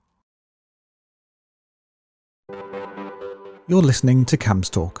You're listening to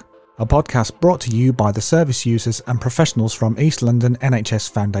CAMHS Talk, a podcast brought to you by the service users and professionals from East London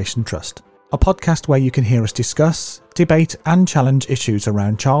NHS Foundation Trust. A podcast where you can hear us discuss, debate and challenge issues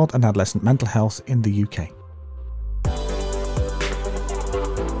around child and adolescent mental health in the UK.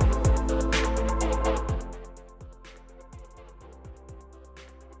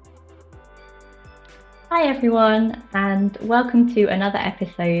 Hi everyone, and welcome to another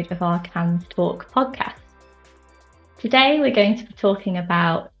episode of our CAMHS Talk podcast. Today we're going to be talking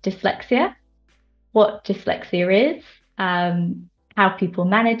about dyslexia, what dyslexia is, how people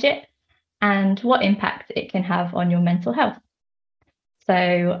manage it, and what impact it can have on your mental health.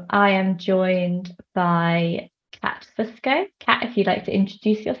 So I am joined by Kat Fusco. Kat, if you'd like to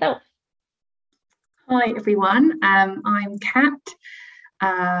introduce yourself. Hi everyone, I'm Kat.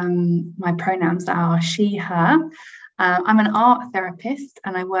 My pronouns are she, her. I'm an art therapist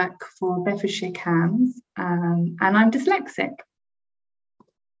and I work for Bedfordshire CAMHS, and I'm dyslexic.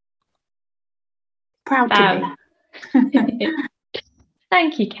 Proud to be.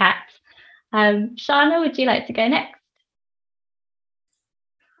 Thank you, Kat. Shana, would you like to go next?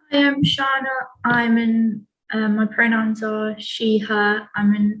 I am Shana. My pronouns are she, her.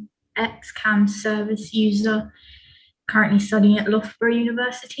 I'm an ex-CAMHS service user, currently studying at Loughborough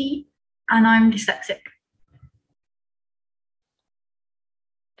University, and I'm dyslexic.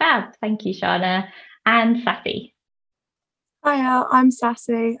 Fab, thank you, Shana. And Sassy. Hiya, I'm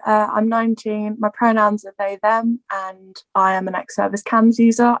Sassy. I'm 19. My pronouns are they, them, and I am an ex-service CAMHS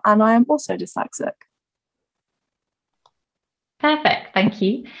user, and I am also dyslexic. Perfect, thank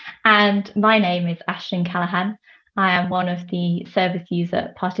you. And my name is Aisling Callaghan. I am one of the service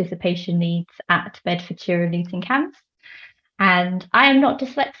user participation leads at Bedfordshire and Luton CAMHS. And I am not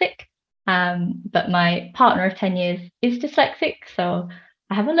dyslexic, but my partner of 10 years is dyslexic, so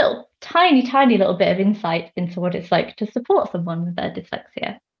I have a tiny little bit of insight into what it's like to support someone with their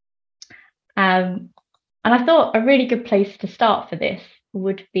dyslexia. And I thought a really good place to start for this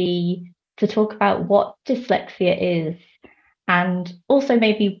would be to talk about what dyslexia is and also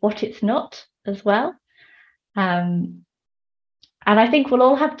maybe what it's not as well. And I think we'll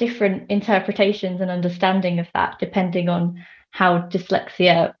all have different interpretations and understanding of that depending on how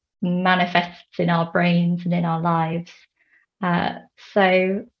dyslexia manifests in our brains and in our lives.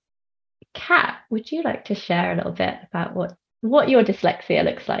 So, Kat, would you like to share a little bit about what your dyslexia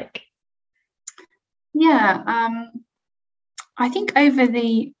looks like? Yeah, I think over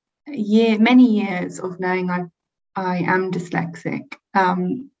the many years of knowing I am dyslexic,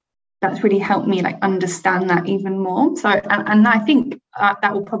 that's really helped me understand that even more. So, and I think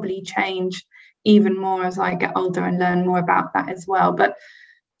that will probably change even more as I get older and learn more about that as well. But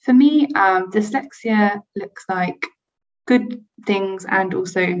for me, dyslexia looks like good things and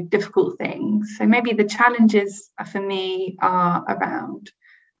also difficult things. So maybe the challenges for me are around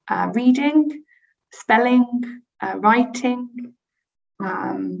reading, spelling, writing.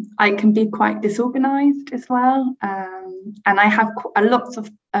 I can be quite disorganized as well, and I have lots of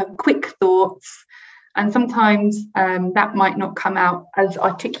quick thoughts, and sometimes that might not come out as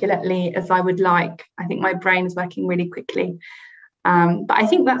articulately as I would like. I think my brain is working really quickly. But I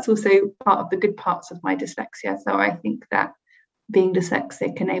think that's also part of the good parts of my dyslexia. So I think that being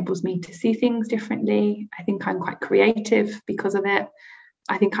dyslexic enables me to see things differently. I think I'm quite creative because of it.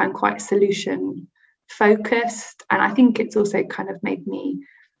 I think I'm quite solution focused. And I think it's also kind of made me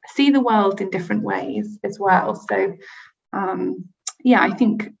see the world in different ways as well. So I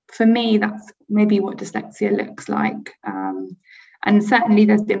think for me, that's maybe what dyslexia looks like. And certainly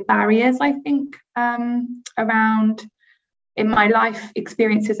there's been barriers, I think, around in my life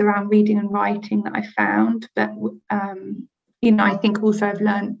experiences around reading and writing that I found, but I think also I've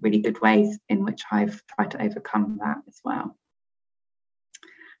learned really good ways in which I've tried to overcome that as well.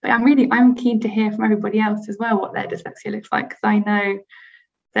 But I'm keen to hear from everybody else as well what their dyslexia looks like, because I know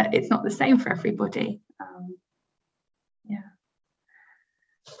that it's not the same for everybody.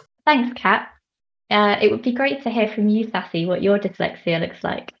 Thanks, Kat. It would be great to hear from you, Sassy, what your dyslexia looks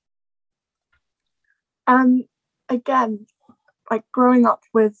like. Again, growing up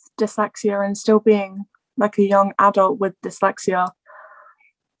with dyslexia and still being a young adult with dyslexia,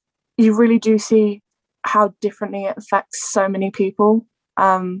 you really do see how differently it affects so many people.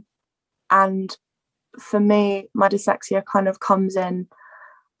 And for me, my dyslexia kind of comes in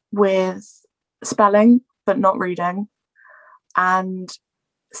with spelling, but not reading, and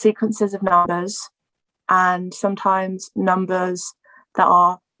sequences of numbers, and sometimes numbers that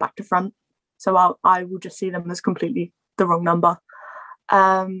are back to front. So I will just see them as completely the wrong number.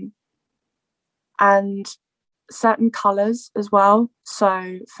 And certain colours as well.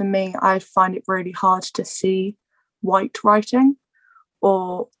 So for me, I find it really hard to see white writing,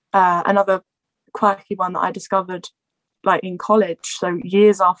 or another quirky one that I discovered like in college, so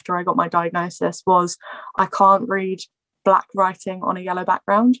years after I got my diagnosis, was I can't read black writing on a yellow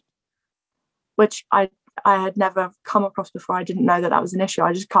background, which I had never come across before. I didn't know that that was an issue.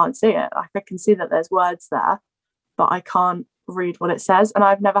 I just can't see it. Like, I can see that there's words there, but I can't read what it says. And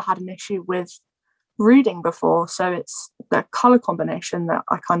I've never had an issue with reading before, so it's the color combination that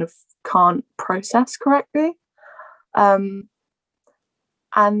I kind of can't process correctly. And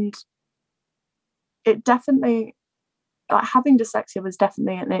it definitely, like, having dyslexia was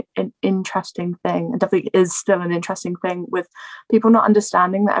definitely an interesting thing, and definitely is still an interesting thing, with people not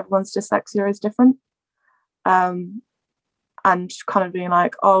understanding that everyone's dyslexia is different, and kind of being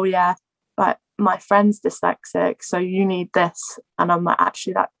like, oh yeah, like my friend's dyslexic, so you need this, and I'm like,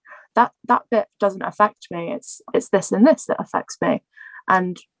 actually that bit doesn't affect me, it's this and this that affects me,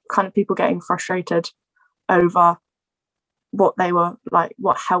 and kind of people getting frustrated over what they were like,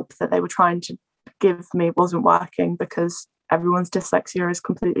 what help that they were trying to give me wasn't working, because everyone's dyslexia is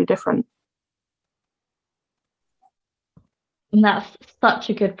completely different. And that's such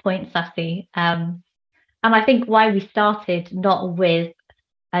a good point, Sassy. And I think why we started not with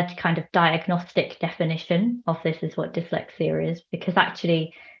a kind of diagnostic definition of this is what dyslexia is, because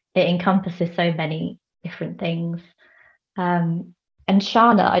actually it encompasses so many different things. And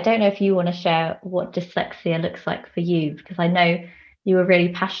Shana, I don't know if you want to share what dyslexia looks like for you, because I know you were really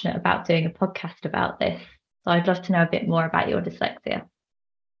passionate about doing a podcast about this. So I'd love to know a bit more about your dyslexia.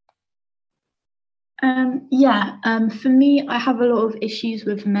 For me, I have a lot of issues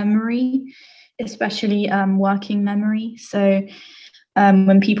with memory, especially working memory. So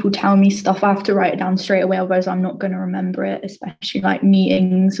when people tell me stuff, I have to write it down straight away, otherwise I'm not going to remember it, especially like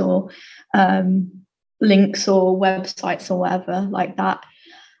meetings or links or websites or whatever like that.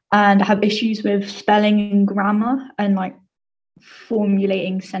 And I have issues with spelling and grammar, and like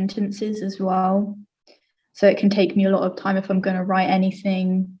formulating sentences as well. So it can take me a lot of time if I'm going to write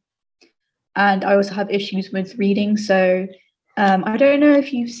anything. And I also have issues with reading. So I don't know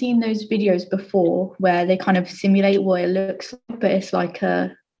if you've seen those videos before where they kind of simulate what it looks like, but it's like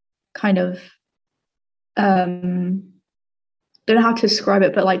a kind of don't know how to describe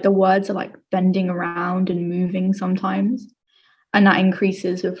it, but like the words are like bending around and moving sometimes, and that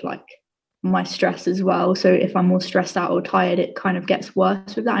increases with like my stress as well. So if I'm more stressed out or tired, it kind of gets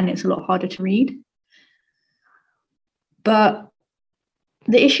worse with that, and it's a lot harder to read. But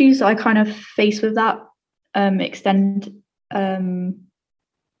the issues I kind of face with that extend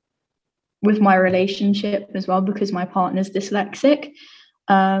with my relationship as well, because my partner's dyslexic,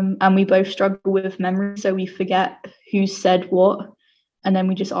 and we both struggle with memory, so we forget who said what, and then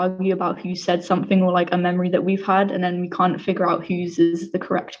we just argue about who said something, or like a memory that we've had, and then we can't figure out whose is the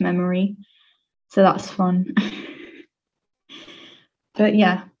correct memory. So that's fun. But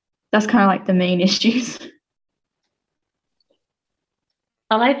yeah, that's kind of like the main issues.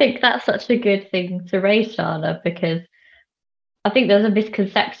 And I think that's such a good thing to raise, Shana, because I think there's a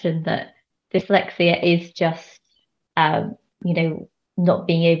misconception that dyslexia is just, not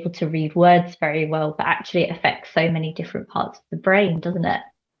being able to read words very well, but actually it affects so many different parts of the brain, doesn't it?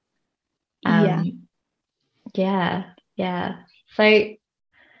 Yeah. So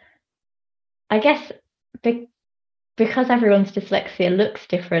I guess because everyone's dyslexia looks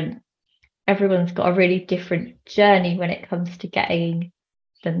different, everyone's got a really different journey when it comes to getting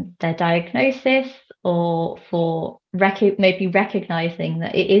their diagnosis, or for maybe recognizing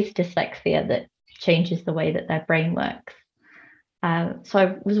that it is dyslexia that changes the way that their brain works. So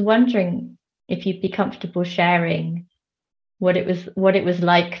I was wondering if you'd be comfortable sharing what it was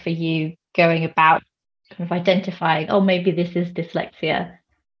like for you going about kind of identifying, oh, maybe this is dyslexia,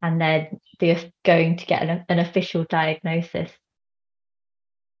 and then going to get an official diagnosis.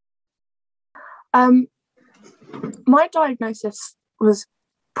 My diagnosis was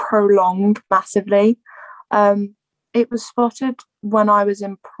prolonged massively. It was spotted when I was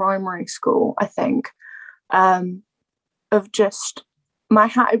in primary school, I think, of just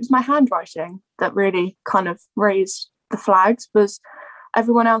it was my handwriting that really kind of raised the flags. Was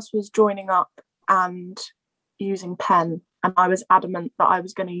everyone else was joining up and using pen, and I was adamant that I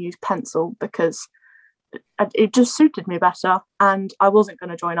was going to use pencil because it just suited me better, and I wasn't going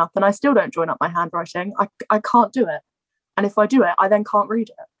to join up, and I still don't join up my handwriting. I can't do it, and if I do it, I then can't read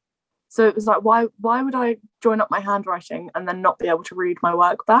it. So it was like, why would I join up my handwriting and then not be able to read my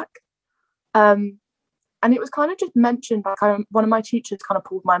work back? And it was kind of just mentioned, like one of my teachers kind of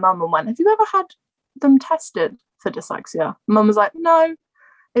pulled my mum and went, have you ever had them tested for dyslexia? Mum was like, no,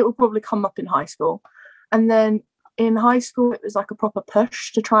 it will probably come up in high school. And then in high school, it was like a proper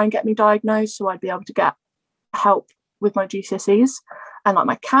push to try and get me diagnosed, so I'd be able to get help with my GCSEs and like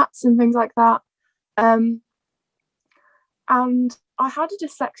my cats and things like that. And I had a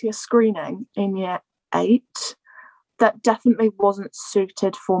dyslexia screening in year 8 that definitely wasn't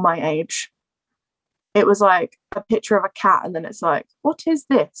suited for my age. It was like a picture of a cat, and then it's like, what is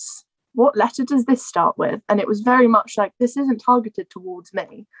this? What letter does this start with? And it was very much like, this isn't targeted towards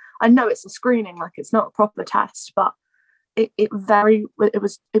me. I know it's a screening, like it's not a proper test, but it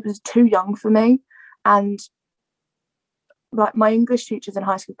was too young for me. And like my English teachers in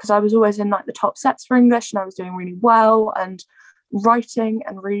high school, because I was always in like the top sets for English and I was doing really well, and writing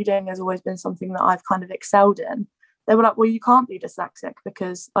and reading has always been something that I've kind of excelled in. They were like, well, you can't be dyslexic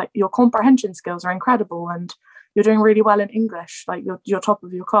because like your comprehension skills are incredible and you're doing really well in English, like you're top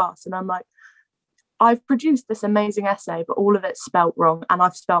of your class. And I'm like, I've produced this amazing essay, but all of it's spelt wrong, and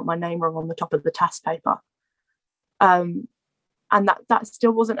I've spelt my name wrong on the top of the test paper. And that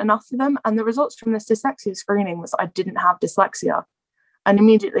still wasn't enough for them. And the results from this dyslexia screening was I didn't have dyslexia. And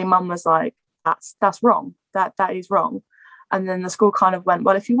immediately mum was like, that's wrong. That is wrong. And then the school kind of went,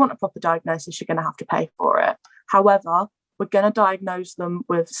 well, if you want a proper diagnosis, you're going to have to pay for it. However, we're going to diagnose them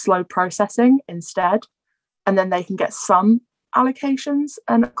with slow processing instead. And then they can get some allocations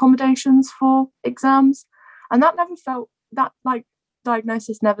and accommodations for exams. And that never felt, that like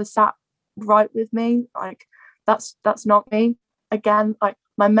diagnosis never sat right with me. Like that's not me. Again, like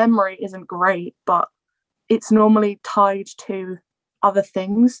my memory isn't great, but it's normally tied to other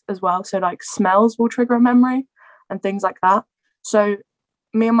things as well. So like smells will trigger a memory and things like that. So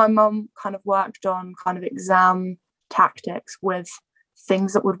me and my mum kind of worked on kind of exam tactics with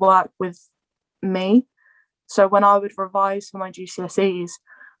things that would work with me. So when I would revise for my GCSEs,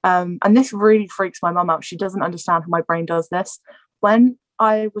 and this really freaks my mum out, she doesn't understand how my brain does this. When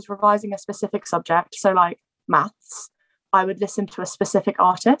I was revising a specific subject, so like maths, I would listen to a specific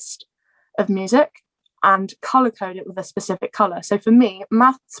artist of music and colour code it with a specific colour. So for me,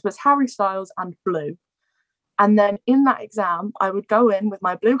 maths was Harry Styles and Blue. And then in that exam, I would go in with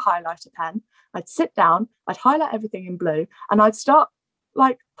my blue highlighter pen, I'd sit down, I'd highlight everything in blue, and I'd start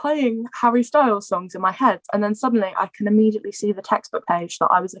like playing Harry Styles songs in my head. And then suddenly I can immediately see the textbook page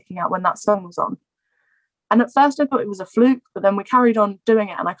that I was looking at when that song was on. And at first I thought it was a fluke, but then we carried on doing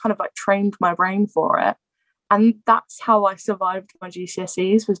it and I kind of like trained my brain for it. And that's how I survived my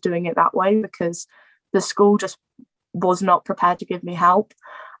GCSEs, was doing it that way, because the school just was not prepared to give me help.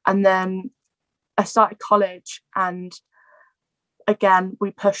 And then I started college, and again,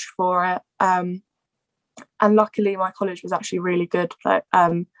 we pushed for it. And luckily my college was actually really good. Like,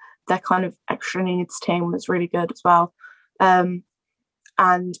 their kind of extra needs team was really good as well. And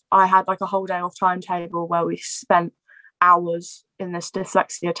I had like a whole day off timetable where we spent hours in this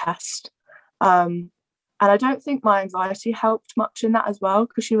dyslexia test. And I don't think my anxiety helped much in that as well,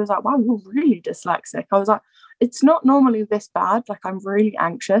 because she was like, wow, you're really dyslexic. I was like, it's not normally this bad. Like, I'm really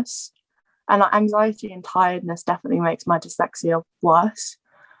anxious. And like, anxiety and tiredness definitely makes my dyslexia worse.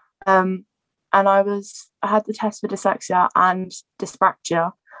 And I had the test for dyslexia and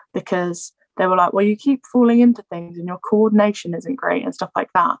dyspraxia, because they were like, well, you keep falling into things and your coordination isn't great and stuff like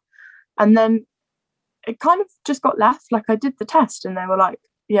that. And then it kind of just got left. Like, I did the test and they were like,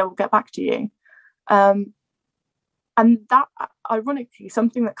 yeah, we'll get back to you. And that, ironically,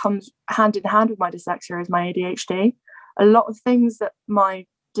 something that comes hand in hand with my dyslexia is my ADHD. A lot of things that my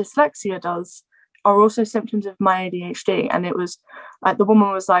dyslexia does are also symptoms of my ADHD. And it was like, the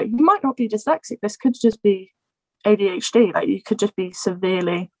woman was like, you might not be dyslexic, this could just be ADHD. Like, you could just be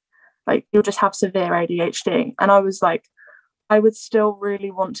severely, like, you'll just have severe ADHD. And I was like, I would still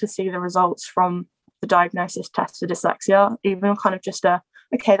really want to see the results from the diagnosis test for dyslexia, even kind of just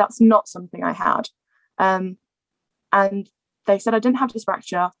okay, that's not something I had. And they said I didn't have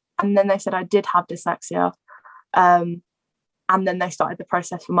dyspraxia, and then they said I did have dyslexia. And then they started the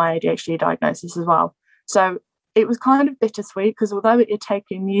process for my ADHD diagnosis as well. So it was kind of bittersweet, because although it had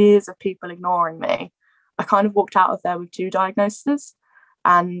taken years of people ignoring me, I kind of walked out of there with 2 diagnoses,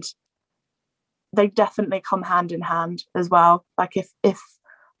 and they definitely come hand in hand as well. Like, if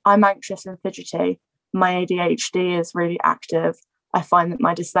I'm anxious and fidgety, my ADHD is really active. I find that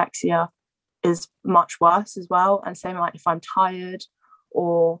my dyslexia is much worse as well. And same like if I'm tired,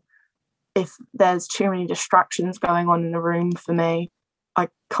 or if there's too many distractions going on in the room for me, I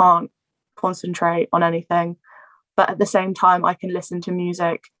can't concentrate on anything. But at the same time, I can listen to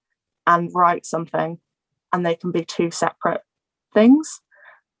music and write something, and they can be 2 separate things.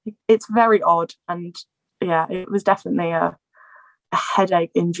 It's very odd. And yeah, it was definitely a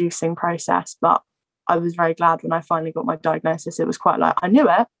headache inducing process, but I was very glad when I finally got my diagnosis. It was quite like, I knew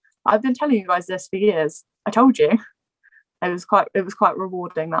it. I've been telling you guys this for years. I told you. It was quite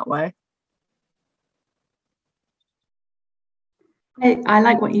rewarding that way. I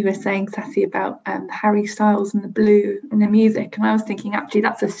like what you were saying, Sassy, about Harry Styles and the blue and the music. And I was thinking, actually,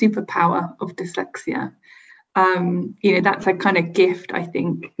 that's a superpower of dyslexia. That's a kind of gift, I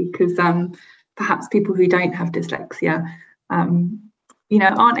think, because perhaps people who don't have dyslexia,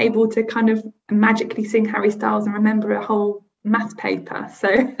 aren't able to kind of magically sing Harry Styles and remember a whole math paper. So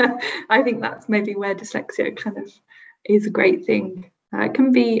I think that's maybe where dyslexia kind of is a great thing. It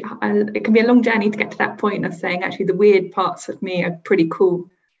can be a long journey to get to that point of saying, actually, the weird parts of me are pretty cool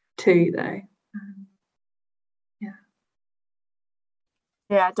too, though.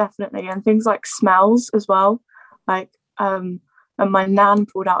 Yeah, definitely. And things like smells as well. Like, and my nan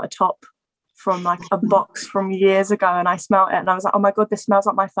pulled out a top from like a box from years ago, and I smelled it and I was like, oh my God, this smells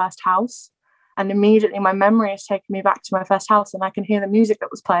like my first house. And immediately my memory has taken me back to my first house, and I can hear the music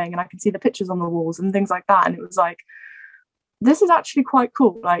that was playing and I can see the pictures on the walls and things like that. And it was like, this is actually quite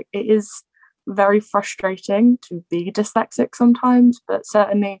cool. Like, it is very frustrating to be dyslexic sometimes, but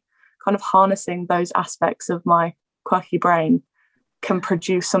certainly kind of harnessing those aspects of my quirky brain can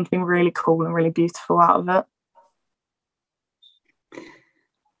produce something really cool and really beautiful out of it.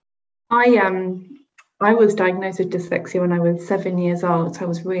 I was diagnosed with dyslexia when I was 7 years old, so I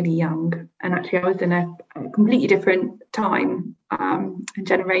was really young, and actually I was in a completely different time and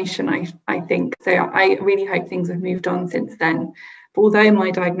generation, I think. So I really hope things have moved on since then. But although my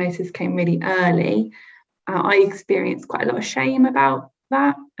diagnosis came really early, I experienced quite a lot of shame about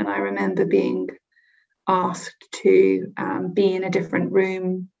that, and I remember being asked to be in a different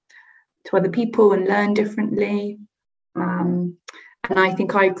room to other people and learn differently. And I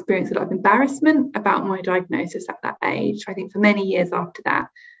think I experienced a lot of embarrassment about my diagnosis at that age. I think for many years after that,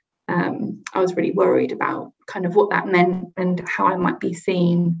 I was really worried about kind of what that meant and how I might be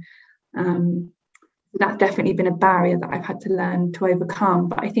seen. That's definitely been a barrier that I've had to learn to overcome.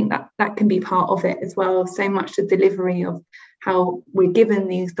 But I think that can be part of it as well. So much the delivery of how we're given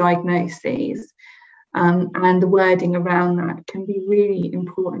these diagnoses and the wording around that can be really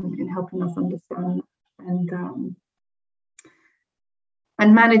important in helping us understand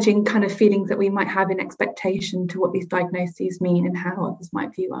and managing kind of feelings that we might have in expectation to what these diagnoses mean and how others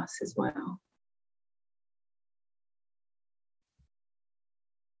might view us as well.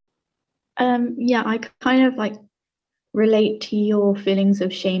 I kind of like relate to your feelings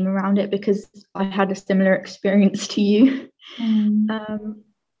of shame around it, because I had a similar experience to you.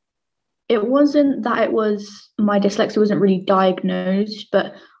 It wasn't that my dyslexia wasn't really diagnosed,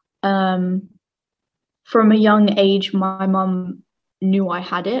 but from a young age, my mum knew I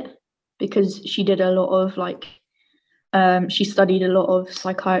had it because she did a lot of she studied a lot of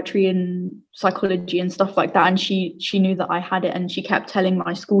psychiatry and psychology and stuff like that, and she knew that I had it, and she kept telling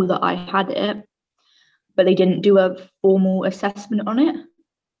my school that I had it, but they didn't do a formal assessment on it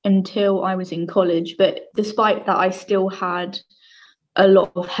until I was in college. But despite that, I still had a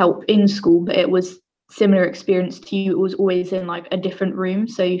lot of help in school, but it was similar experience to you. It was always in like a different room,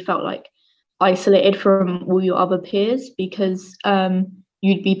 so you felt like isolated from all your other peers, because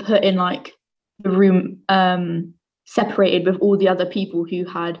you'd be put in like the room separated with all the other people who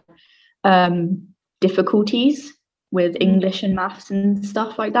had difficulties with English and maths and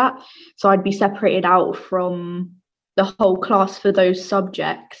stuff like that. So I'd be separated out from the whole class for those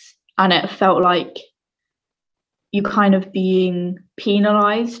subjects, and it felt like you kind of being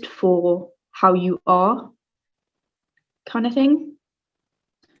penalized for how you are, kind of thing.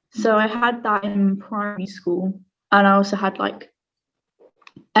 So I had that in primary school, and I also had like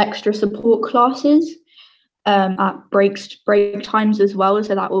extra support classes at break times as well.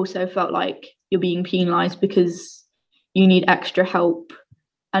 So that also felt like you're being penalized because you need extra help,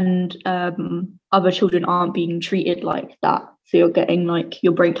 and other children aren't being treated like that. So you're getting like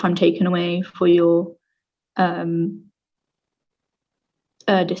your break time taken away for your learning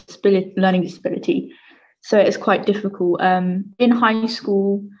disability. So it's quite difficult. In high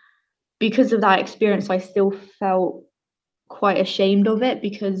school, because of that experience, I still felt quite ashamed of it,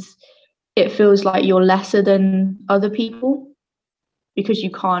 because it feels like you're lesser than other people because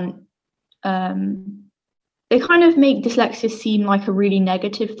you can't. They kind of make dyslexia seem like a really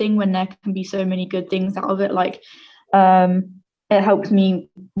negative thing when there can be so many good things out of it. Like it helps me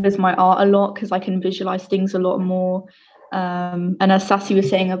with my art a lot because I can visualize things a lot more. And as Sassy was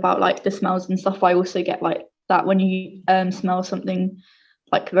saying about like the smells and stuff, I also get like that when you smell something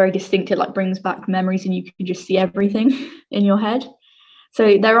like very distinct, it like brings back memories and you can just see everything in your head.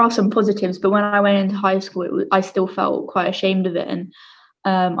 So there are some positives, but when I went into high school, I still felt quite ashamed of it, and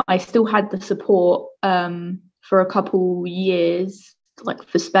I still had the support for a couple years, like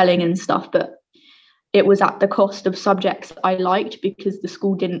for spelling and stuff, but it was at the cost of subjects I liked because the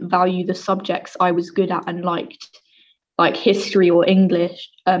school didn't value the subjects I was good at and liked. like history or English,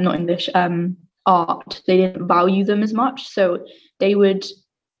 not English, art, they didn't value them as much. So they would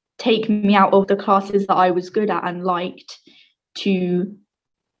take me out of the classes that I was good at and liked to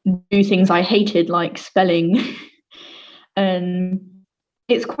do things I hated, like spelling. And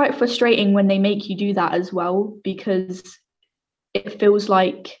it's quite frustrating when they make you do that as well, because it feels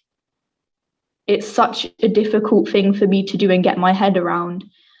like it's such a difficult thing for me to do and get my head around.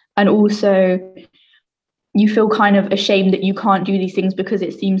 And also you feel kind of ashamed that you can't do these things because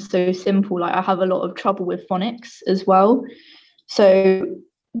it seems so simple. Like I have a lot of trouble with phonics as well. So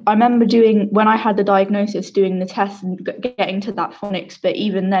I remember when I had the diagnosis, doing the test and getting to that phonics, but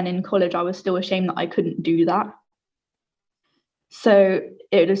even then in college, I was still ashamed that I couldn't do that. So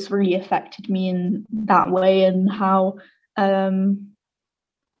it just really affected me in that way, and how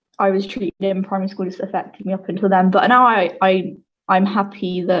I was treated in primary school just affected me up until then. But now I'm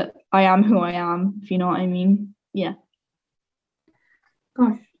happy that I am who I am, if you know what I mean. Yeah.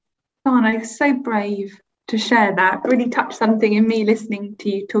 Gosh, Sana, you're so brave to share that. Really touched something in me listening to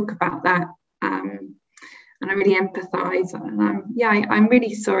you talk about that. And I really empathise. And I'm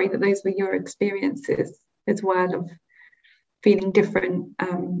really sorry that those were your experiences as well, of feeling different,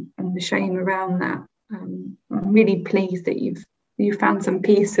 and the shame around that. I'm really pleased that you found some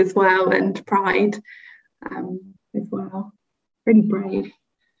peace as well, and pride as well. Really brave.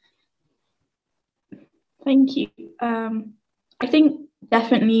 Thank you. I think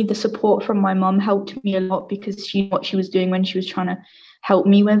definitely the support from my mum helped me a lot, because she knew what she was doing when she was trying to help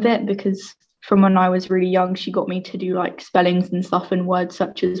me with it. Because from when I was really young, she got me to do like spellings and stuff and word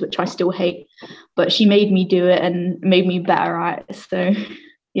searches, which I still hate, but she made me do it and made me better at it. So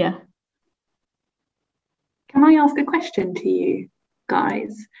yeah. Can I ask a question to you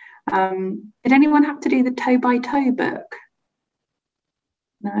guys? Did anyone have to do the toe by toe book?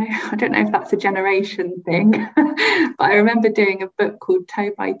 No, I don't know if that's a generation thing, but I remember doing a book called Toe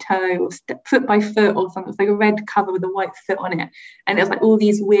by Toe or Foot by Foot or something. It's like a red cover with a white foot on it, and it was like all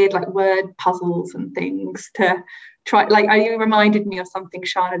these weird like word puzzles and things to try. Like, you reminded me of something,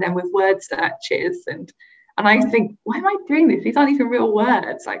 Shana, then with word searches, and I think, why am I doing this? These aren't even real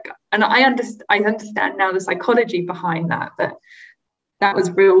words. Like, and I understand now the psychology behind that, but that was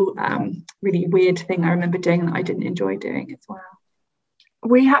really weird thing I remember doing that I didn't enjoy doing as well.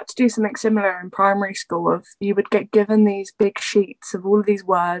 We had to do something similar in primary school. Of you would get given these big sheets of all of these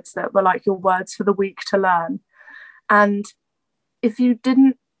words that were like your words for the week to learn, and if you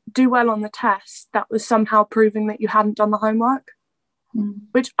didn't do well on the test, that was somehow proving that you hadn't done the homework.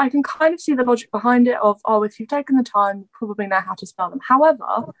 Which I can kind of see the logic behind it of, if you've taken the time, you probably know how to spell them.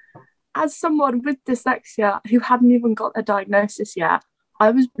 However, as someone with dyslexia who hadn't even got a diagnosis yet,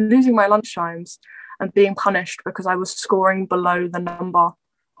 I was losing my lunchtimes and being punished because I was scoring below the number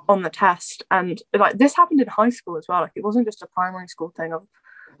on the test. And like, this happened in high school as well. Like, it wasn't just a primary school thing.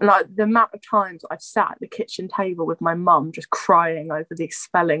 Like, the amount of times I've sat at the kitchen table with my mum just crying over these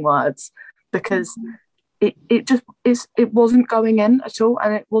spelling words, because it wasn't going in at all,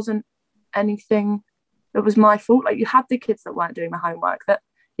 and it wasn't anything that was my fault. Like, you had the kids that weren't doing the homework, that,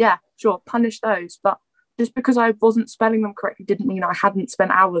 yeah, sure, punish those, but just because I wasn't spelling them correctly didn't mean I hadn't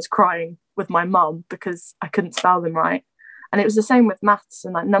spent hours crying with my mum because I couldn't spell them right. And it was the same with maths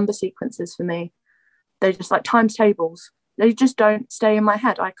and like number sequences for me. They just, like, times tables, they just don't stay in my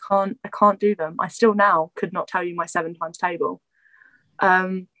head. I can't do them. I still now could not tell you my 7 times table.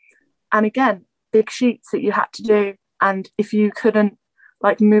 And again, big sheets that you had to do, and if you couldn't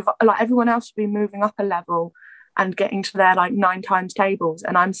like move up, like everyone else would be moving up a level and getting to their like 9 times tables,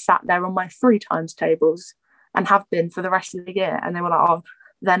 and I'm sat there on my 3 times tables, and have been for the rest of the year, and they were like,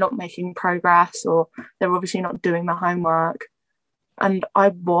 they're not making progress, or they're obviously not doing the homework. And I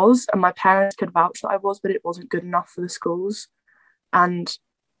was, and my parents could vouch that I was, but it wasn't good enough for the schools. And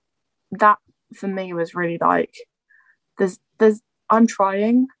that for me was really like, I'm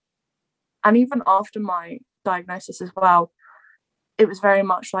trying. And even after my diagnosis as well, it was very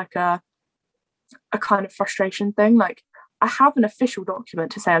much like a kind of frustration thing. Like, I have an official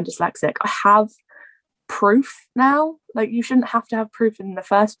document to say I'm dyslexic. I have proof now. Like, you shouldn't have to have proof in the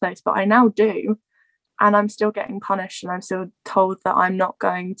first place, but I now do. And I'm still getting punished, and I'm still told that I'm not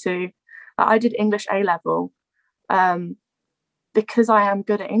going to. I did English A level because I am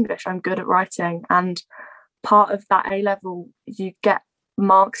good at English. I'm good at writing. And part of that A level, you get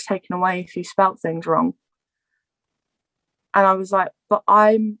marks taken away if you spelt things wrong. And I was like, but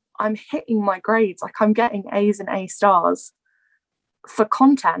I'm hitting my grades. Like, I'm getting A's and A stars for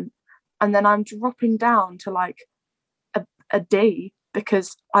content, and then I'm dropping down to like a D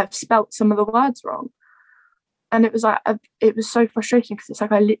because I've spelt some of the words wrong. And it was like, it was so frustrating, because it's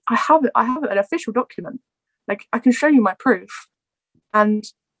like, I have an official document Like, I can show you my proof, and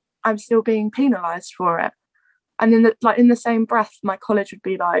I'm still being penalised for it. And in the same breath, my college would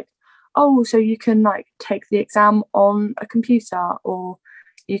be like, oh, so you can like take the exam on a computer, or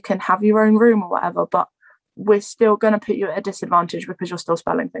you can have your own room or whatever, but we're still going to put you at a disadvantage because you're still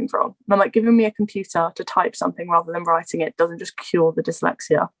spelling things wrong. And I'm like, giving me a computer to type something rather than writing it doesn't just cure the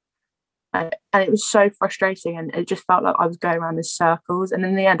dyslexia. And it was so frustrating, and it just felt like I was going around in circles. And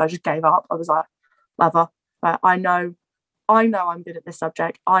in the end, I just gave up. I was like, whatever. I know I'm good at this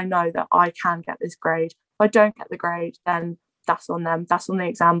subject. I know that I can get this grade. If I don't get the grade, then that's on them. That's on the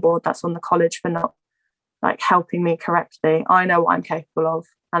exam board. That's on the college for not like helping me correctly. I know what I'm capable of,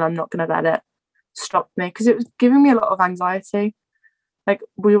 and I'm not going to let it stop me, because it was giving me a lot of anxiety. Like,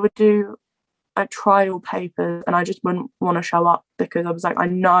 we would do trial papers, and I just wouldn't want to show up because I was like, I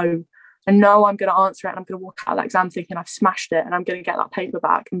know I'm going to answer it, and I'm going to walk out of that exam thinking I've smashed it and I'm going to get that paper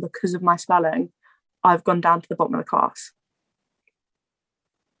back, and because of my spelling, I've gone down to the bottom of the class.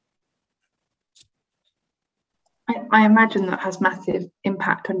 I imagine that has massive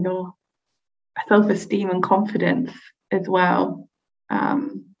impact on your self-esteem and confidence as well.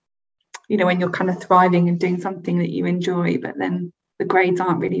 When you're kind of thriving and doing something that you enjoy, but then the grades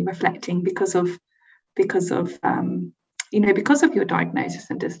aren't really reflecting because of your diagnosis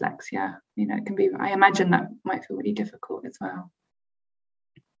and dyslexia. It can be. I imagine that might feel really difficult as well.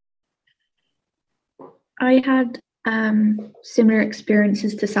 I had similar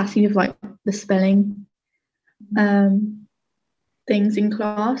experiences to Sassy with like the spelling things in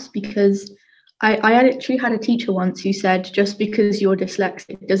class, because I actually had a teacher once who said, just because you're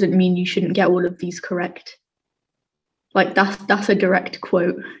dyslexic doesn't mean you shouldn't get all of these correct. Like, that's a direct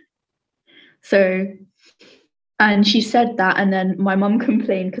quote. So, and she said that, and then my mum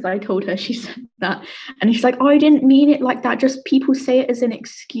complained because I told her she said that, and she's like, oh, I didn't mean it like that, just people say it as an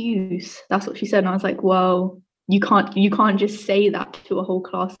excuse. That's what she said. And I was like, well, you can't just say that to a whole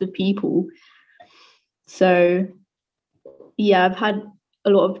class of people. So yeah, I've had a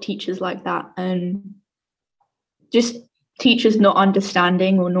lot of teachers like that, and just teachers not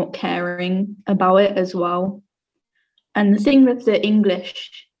understanding or not caring about it as well. And the thing with the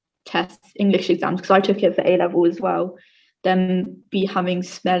English tests, English exams, because I took it for A-level as well, them be having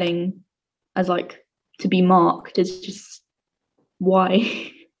spelling as like to be marked is just,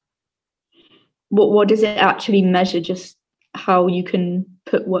 why? What does it actually measure? Just how you can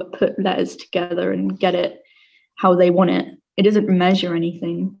put letters together and get it how they want it. It doesn't measure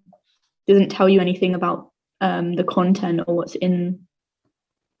anything. It doesn't tell you anything about the content or what's been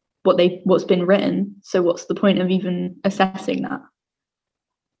written. So what's the point of even assessing that?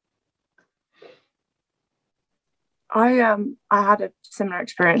 I had a similar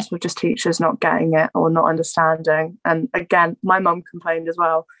experience with just teachers not getting it or not understanding. And again, my mum complained as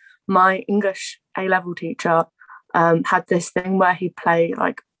well. My English A-level teacher had this thing where he'd play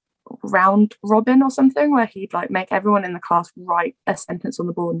like round robin or something, where he'd like make everyone in the class write a sentence on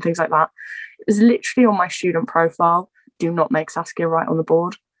the board and things like that. It was literally on my student profile, do not make Saskia write on the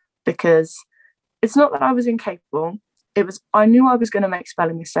board, because it's not that I was incapable. It was, I knew I was going to make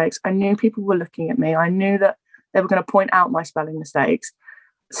spelling mistakes. I knew people were looking at me. I knew that they were going to point out my spelling mistakes.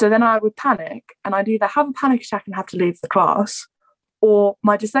 So then I would panic, and I'd either have a panic attack and have to leave the class, or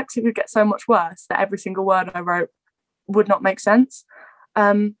my dyslexia would get so much worse that every single word I wrote would not make sense.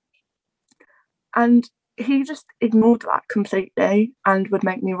 And he just ignored that completely and would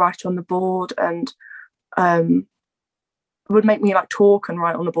make me write on the board, and would make me like talk and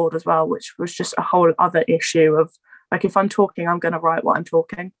write on the board as well, which was just a whole other issue of like, if I'm talking, I'm going to write what I'm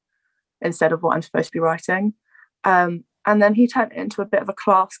talking instead of what I'm supposed to be writing. And then he turned it into a bit of a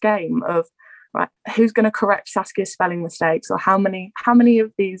class game of, right, who's going to correct Saskia's spelling mistakes, or how many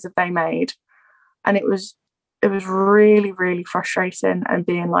of these have they made? And it was really, really frustrating, and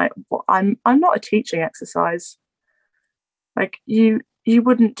being like, well, I'm not a teaching exercise. Like, you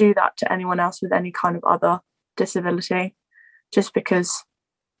wouldn't do that to anyone else with any kind of other disability. Just because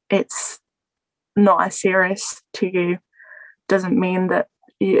it's not as serious to you doesn't mean that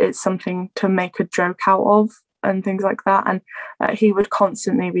it's something to make a joke out of and things like that. And he would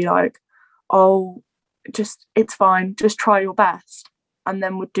constantly be like, oh, it's fine, just try your best, and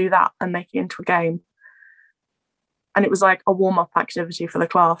then would do that and make it into a game. And it was like a warm-up activity for the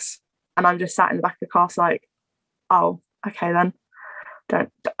class, and I'm just sat in the back of the class like, oh, okay then,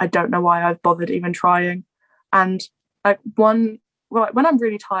 I don't know why I've bothered even trying. And like when I'm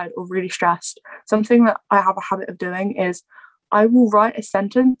really tired or really stressed, something that I have a habit of doing is I will write a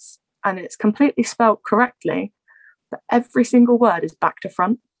sentence and it's completely spelt correctly, but every single word is back to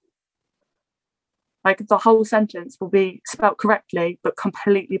front. Like, the whole sentence will be spelt correctly but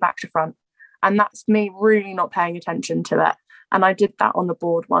completely back to front. And that's me really not paying attention to it. And I did that on the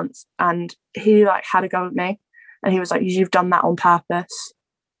board once, and he like had a go at me, and he was like, "You've done that on purpose."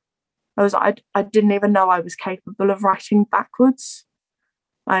 I was like, I didn't even know I was capable of writing backwards.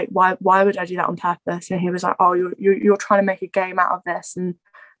 Like, why would I do that on purpose? And he was like, "Oh, you're trying to make a game out of this," and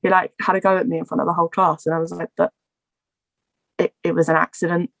he like had a go at me in front of the whole class. And I was like, "But it was an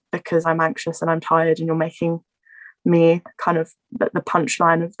accident because I'm anxious and I'm tired, and you're making me kind of the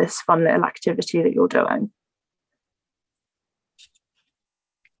punchline of this fun little activity that you're doing."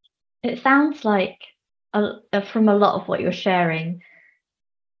 It sounds like from a lot of what you're sharing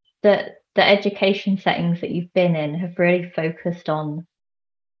that the education settings that you've been in have really focused on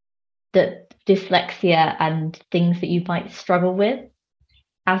the dyslexia and things that you might struggle with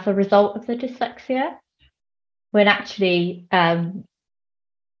as a result of the dyslexia, when actually we'll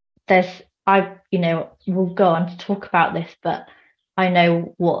go on to talk about this, but I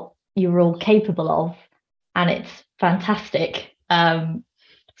know what you're all capable of, and it's fantastic.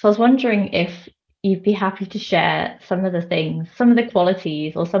 So I was wondering if you'd be happy to share some of the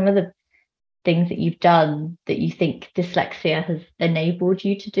qualities, or some of the things that you've done that you think dyslexia has enabled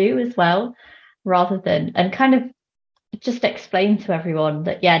you to do as well, and kind of just explain to everyone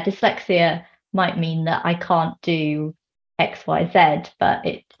that, yeah, dyslexia might mean that I can't do X, Y, Z, but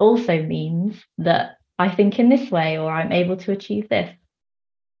it also means that I think in this way, or I'm able to achieve this.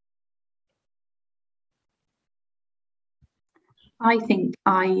 I think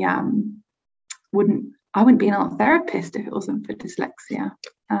I wouldn't be an art therapist if it wasn't for dyslexia.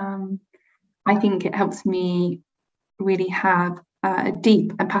 I think it helps me really have a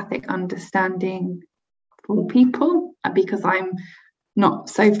deep empathic understanding for people, because I'm not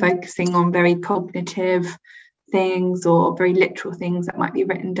so focusing on very cognitive things or very literal things that might be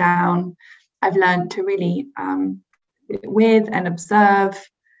written down. I've learned to really sit with and observe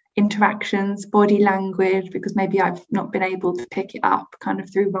interactions, body language, because maybe I've not been able to pick it up kind of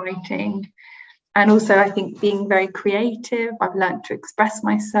through writing. And also, I think being very creative, I've learned to express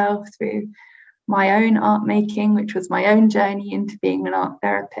myself through my own art making, which was my own journey into being an art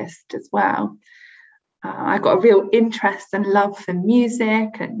therapist as well. I got a real interest and love for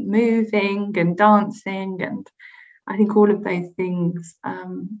music and moving and dancing, and I think all of those things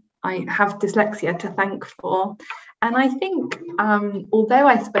I have dyslexia to thank for. And I think although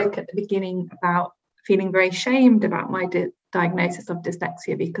I spoke at the beginning about feeling very ashamed about my diagnosis of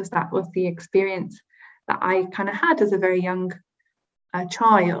dyslexia, because that was the experience that I kind of had as a very young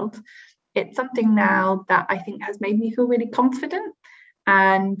child, it's something now that I think has made me feel really confident.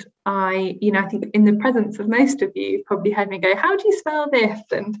 And I think in the presence of most of you, probably heard me go, "How do you spell this?"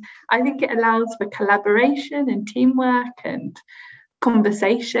 And I think it allows for collaboration and teamwork and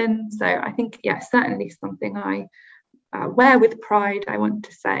conversation. So I think, certainly something I wear with pride, I want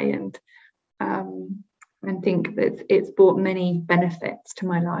to say, and think that it's brought many benefits to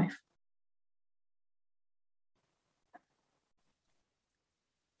my life.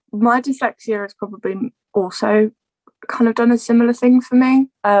 My dyslexia has probably also kind of done a similar thing for me.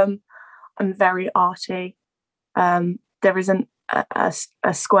 I'm very arty. There isn't a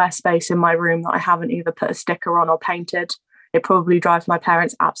square space in my room that I haven't either put a sticker on or painted. It probably drives my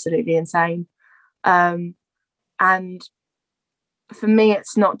parents absolutely insane. And for me,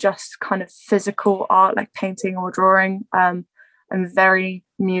 it's not just kind of physical art like painting or drawing. I'm very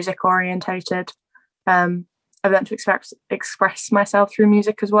music orientated. I've learned to express myself through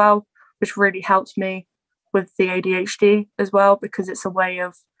music as well, which really helps me with the ADHD as well, because it's a way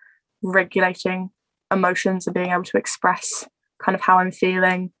of regulating emotions and being able to express kind of how I'm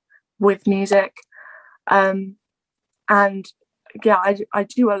feeling with music. And yeah, I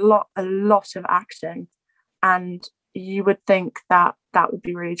do a lot of acting, and you would think that would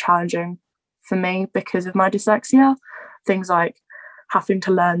be really challenging for me because of my dyslexia, things like having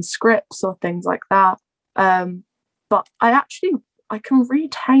to learn scripts or things like that. But I can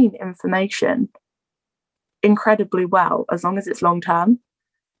retain information incredibly well as long as it's long term.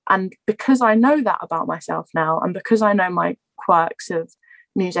 And because I know that about myself now, and because I know my quirks of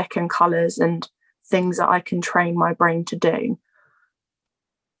music and colours and things that I can train my brain to do,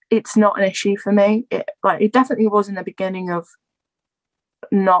 it's not an issue for me. It definitely was in the beginning of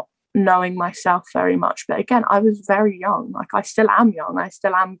not knowing myself very much. But again, I was very young. Like, I still am young. I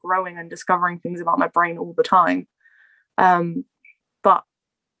still am growing and discovering things about my brain all the time. But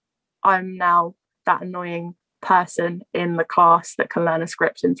I'm now that annoying person in the class that can learn a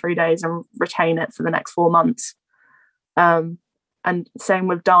script in 3 days and retain it for the next 4 months. And same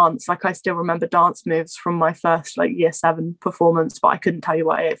with dance. Like, I still remember dance moves from my first year 7 performance, but I couldn't tell you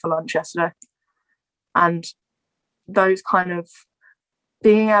what I ate for lunch yesterday. And those kind of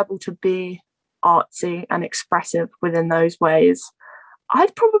being able to be artsy and expressive within those ways.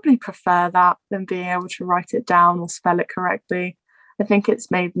 I'd probably prefer that than being able to write it down or spell it correctly. I think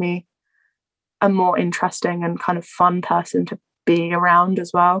it's made me a more interesting and kind of fun person to be around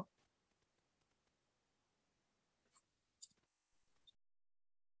as well.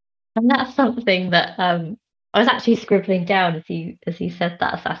 And that's something that I was actually scribbling down as you said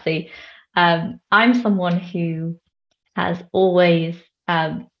that, Sassy. I'm someone who has always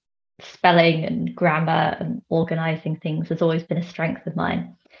spelling and grammar and organizing things has always been a strength of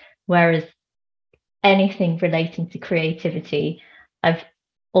mine. Whereas anything relating to creativity, I've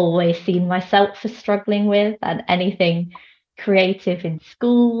always seen myself as struggling with, and anything creative in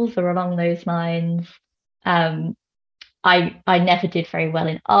schools or along those lines. I never did very well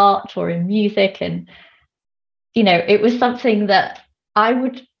in art or in music, and it was something that I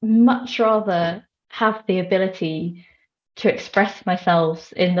would much rather have the ability to express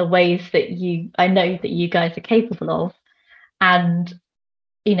myself in the ways that I know that you guys are capable of. And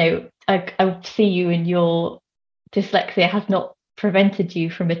I see you and your dyslexia has not prevented you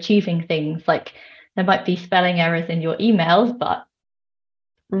from achieving things. Like, there might be spelling errors in your emails, but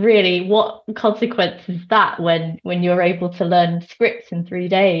really, what consequence is that when you're able to learn scripts in 3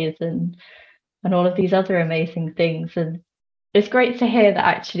 days and all of these other amazing things? And it's great to hear that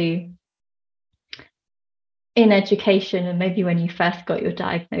actually in education, and maybe when you first got your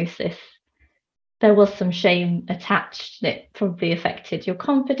diagnosis, there was some shame attached, and it probably affected your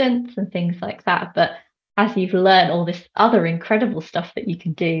confidence and things like that. But as you've learned all this other incredible stuff that you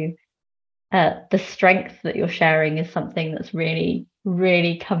can do, the strength that you're sharing is something that's really,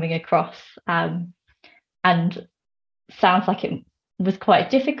 really coming across, and sounds like it was quite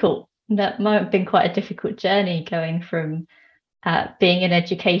difficult. That might have been quite a difficult journey, going from being in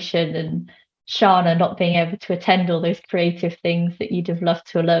education and Shana not being able to attend all those creative things that you'd have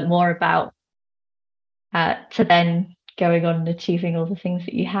loved to learn more about, to then going on and achieving all the things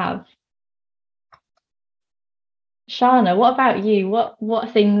that you have. Shana, what about you?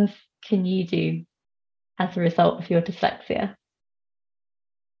 What things can you do as a result of your dyslexia?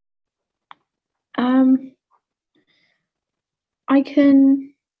 I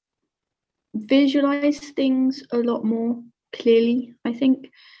can visualize things a lot more clearly, I think.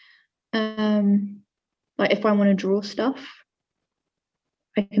 Like, if I want to draw stuff,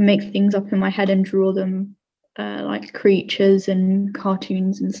 I can make things up in my head and draw them, like creatures and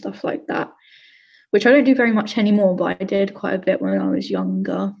cartoons and stuff like that, which I don't do very much anymore, but I did quite a bit when I was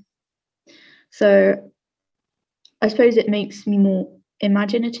younger. So I suppose it makes me more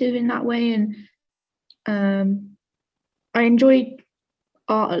imaginative in that way. And I enjoyed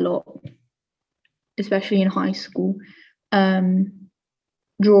art a lot, especially in high school,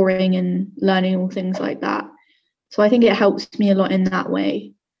 drawing and learning all things like that. So I think it helps me a lot in that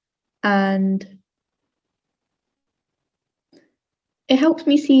way. And it helps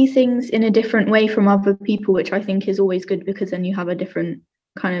me see things in a different way from other people, which I think is always good, because then you have a different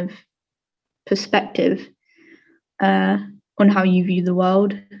kind of perspective on how you view the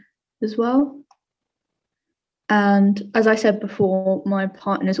world as well. And as I said before, my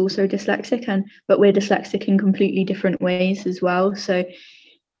partner is also dyslexic, but we're dyslexic in completely different ways as well. So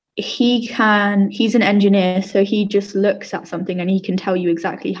he's an engineer, so he just looks at something and he can tell you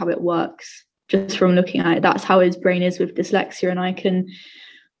exactly how it works just from looking at it. That's how his brain is with dyslexia. And I can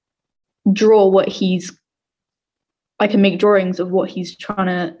draw I can make drawings of what he's trying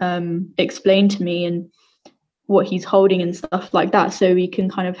to explain to me and what he's holding and stuff like that. So we can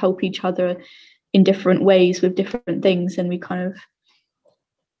kind of help each other in different ways with different things. And we kind of,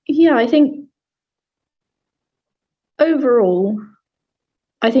 I think overall,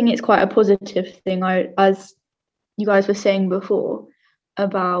 I think it's quite a positive thing. As you guys were saying before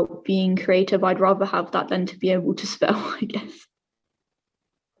about being creative, I'd rather have that than to be able to spell, I guess.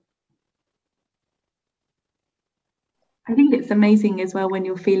 I think it's amazing as well when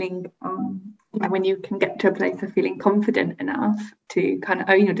you're feeling, when you can get to a place of feeling confident enough to kind of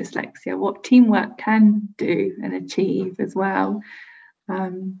own your dyslexia, what teamwork can do and achieve as well.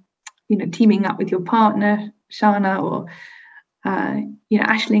 Teaming up with your partner, Shana, or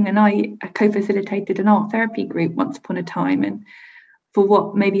Aisling and I co-facilitated an art therapy group once upon a time, and for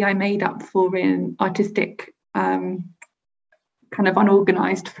what maybe I made up for in artistic kind of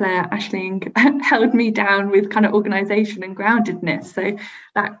unorganized flair, Aisling held me down with kind of organization and groundedness. So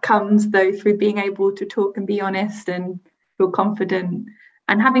that comes though through being able to talk and be honest and feel confident,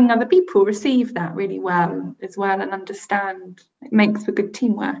 and having other people receive that really well as well and understand. It makes for good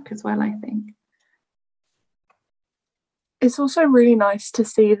teamwork as well, I think. It's also really nice to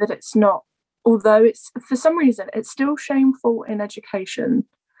see that it's not, although it's, for some reason, it's still shameful in education,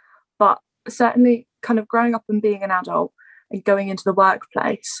 but certainly kind of growing up and being an adult and going into the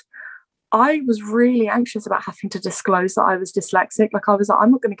workplace, I was really anxious about having to disclose that I was dyslexic. Like, I was like,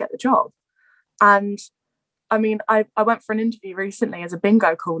 I'm not going to get the job. And I mean, I went for an interview recently as a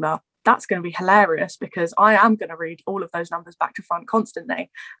bingo caller. That's going to be hilarious because I am going to read all of those numbers back to front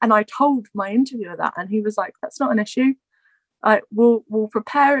constantly. And I told my interviewer that, and he was like, that's not an issue. We'll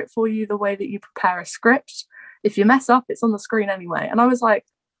prepare it for you the way that you prepare a script. If you mess up, it's on the screen anyway. And I was like,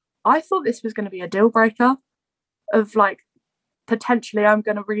 I thought this was going to be a deal breaker of like, potentially I'm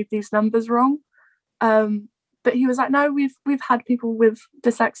going to read these numbers wrong. But he was like, no, we've had people with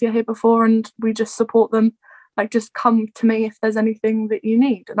dyslexia here before, and we just support them. Like, just come to me if there's anything that you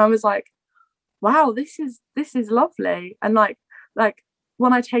need. And I was like, wow, this is lovely. And like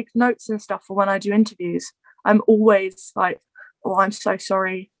when I take notes and stuff, or when I do interviews, I'm always like, oh, I'm so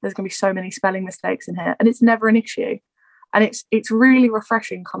sorry, there's going to be so many spelling mistakes in here, and it's never an issue. And it's really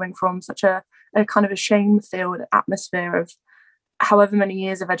refreshing coming from such a kind of a shame-filled atmosphere of however many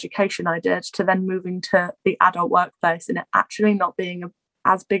years of education I did, to then moving to the adult workplace and it actually not being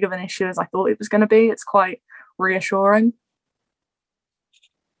as big of an issue as I thought it was going to be. It's quite reassuring.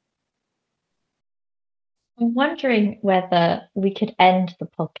 I'm wondering whether we could end the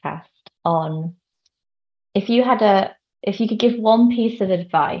podcast on, if you could give one piece of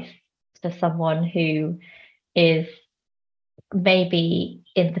advice to someone who is maybe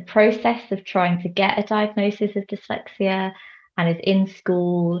in the process of trying to get a diagnosis of dyslexia and is in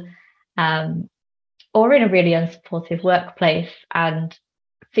school, or in a really unsupportive workplace and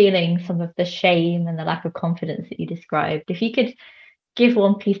feeling some of the shame and the lack of confidence that you described. If you could give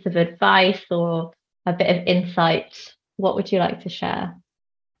one piece of advice or a bit of insight, what would you like to share?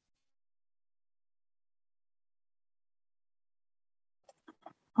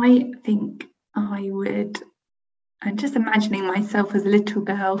 I think I would, and just imagining myself as a little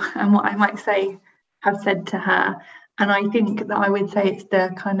girl and what I might have said to her. And I think that I would say it's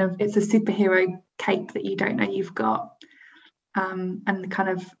a superhero cape that you don't know you've got, and kind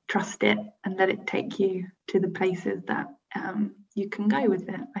of trust it and let it take you to the places that you can go with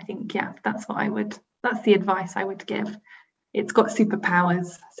it. I think, yeah, that's the advice I would give. It's got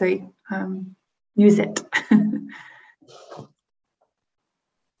superpowers, so use it.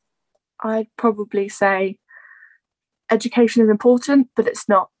 I'd probably say education is important, but it's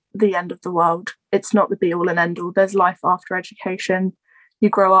not the end of the world. It's not the be all and end all. There's life after education. You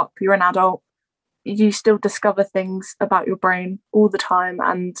grow up, you're an adult, you still discover things about your brain all the time,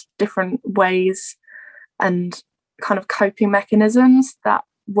 and different ways and kind of coping mechanisms that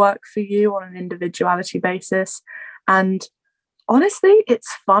work for you on an individuality basis. And honestly,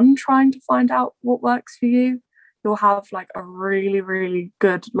 it's fun trying to find out what works for you. You'll have like a really, really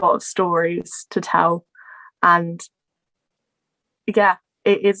good lot of stories to tell. And yeah,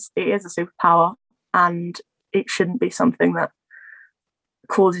 it is a superpower, and it shouldn't be something that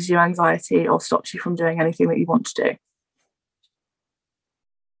causes you anxiety or stops you from doing anything that you want to do.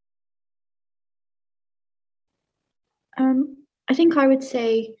 I think I would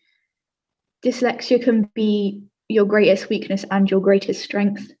say dyslexia can be your greatest weakness and your greatest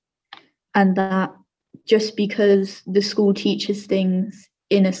strength, and that just because the school teaches things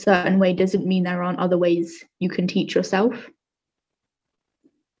in a certain way doesn't mean there aren't other ways you can teach yourself.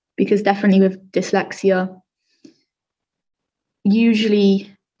 Because definitely with dyslexia,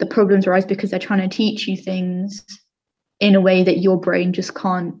 usually the problems arise because they're trying to teach you things in a way that your brain just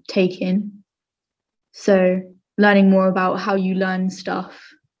can't take in. So learning more about how you learn stuff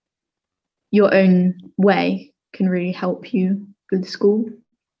your own way can really help you with school.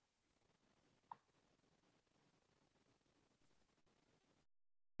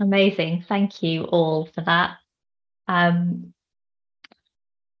 Amazing. Thank you all for that.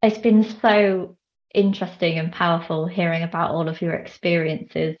 It's been so interesting and powerful hearing about all of your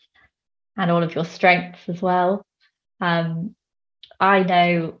experiences and all of your strengths as well. I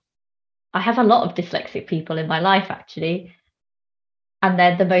know I have a lot of dyslexic people in my life, actually, and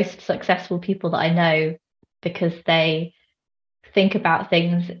they're the most successful people that I know because they think about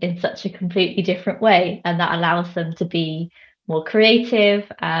things in such a completely different way, and that allows them to be more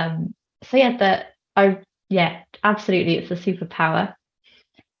creative. Absolutely, it's a superpower.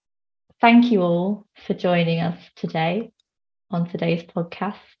 Thank you all for joining us today on today's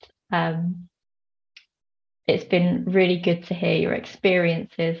podcast. It's been really good to hear your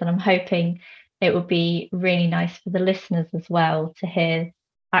experiences, and I'm hoping it will be really nice for the listeners as well to hear,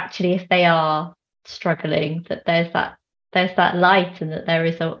 actually, if they are struggling, that there's that light, and that there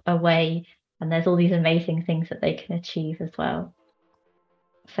is a way, and there's all these amazing things that they can achieve as well.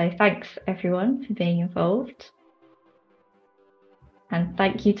 So thanks everyone for being involved. And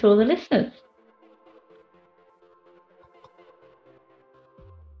thank you to all the listeners.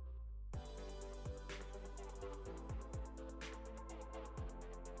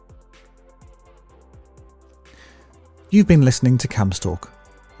 You've been listening to CAMHS Talk,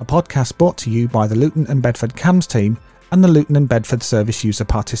 a podcast brought to you by the Luton and Bedford CAMHS team and the Luton and Bedford Service User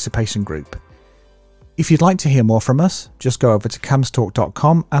Participation Group. If you'd like to hear more from us, just go over to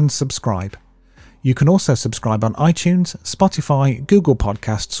camhstalk.com and subscribe. You can also subscribe on iTunes, Spotify, Google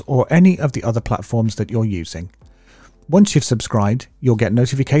Podcasts, or any of the other platforms that you're using. Once you've subscribed, you'll get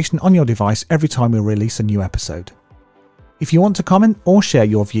notification on your device every time we release a new episode. If you want to comment or share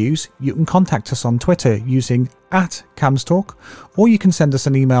your views, you can contact us on Twitter using @CAMHSTalk, or you can send us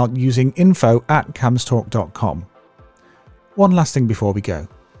an email using info@camhstalk.com. One last thing before we go.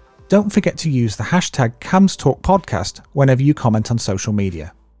 Don't forget to use the hashtag CAMHSTalkPodcast whenever you comment on social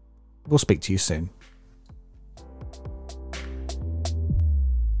media. We'll speak to you soon.